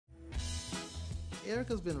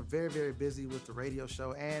Erica's been very, very busy with the radio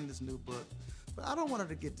show and this new book, but I don't want her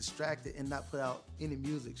to get distracted and not put out any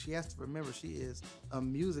music. She has to remember she is a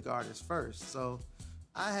music artist first. So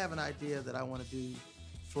I have an idea that I want to do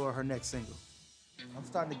for her next single. I'm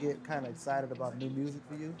starting to get kind of excited about new music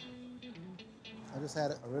for you. I just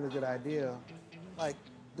had a really good idea, like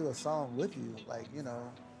do a song with you, like, you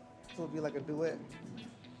know, so it'd be like a duet.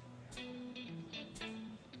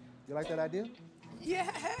 You like that idea?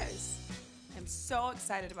 Yes. I'm so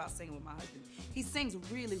excited about singing with my husband. He sings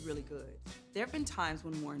really, really good. There have been times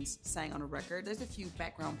when Warren's sang on a record. There's a few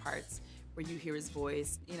background parts where you hear his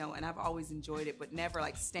voice, you know, and I've always enjoyed it, but never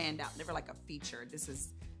like stand out, never like a feature. This is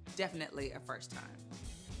definitely a first time.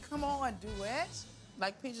 Come on, Duet.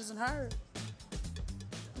 Like Peaches and Herb.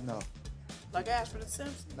 No. Like Ashford and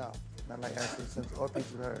Simpson. No, not like Ashford Simpson or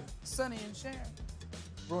Peaches and Herb. Sonny and Cher.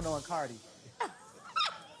 Bruno and Cardi.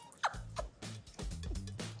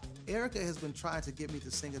 Erica has been trying to get me to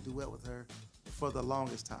sing a duet with her for the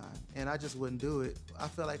longest time, and I just wouldn't do it. I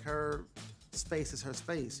feel like her space is her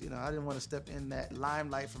space. You know, I didn't want to step in that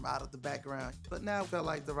limelight from out of the background, but now felt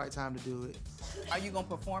like the right time to do it. Are you gonna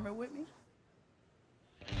perform it with me?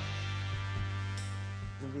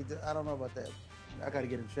 I don't know about that. I gotta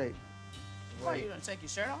get in shape. Why, you gonna take your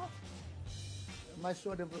shirt off? I might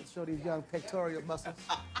show these young pectoral muscles.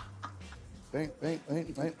 Bang, bang,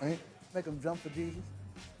 bang, bang, bang. Make them jump for Jesus.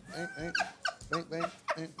 Bang, bang, bang, bang,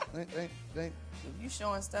 bang, bang, bang, bang. If you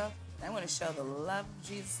showing stuff, I'm gonna show the love of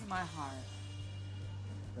Jesus in my heart.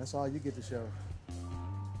 That's all you get to show.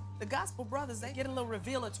 The gospel brothers, they get a little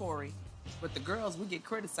revelatory, but the girls, we get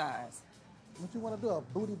criticized. What you want to do, a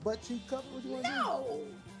booty butt cheek cover? What you want to do? No!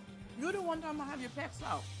 You're the one time I have your pecs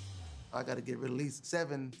out. I got to get rid of at least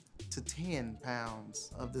 7 to 10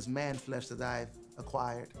 pounds of this man flesh that I've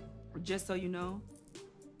acquired. Just so you know,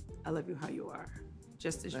 I love you how you are,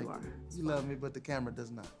 just as you are. You love me, but the camera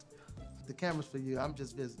does not. The camera's for you. I'm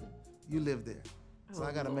just visiting. You live there. So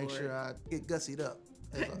I got to make sure I get gussied up.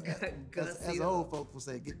 As old folks will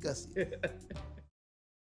say, get gussy.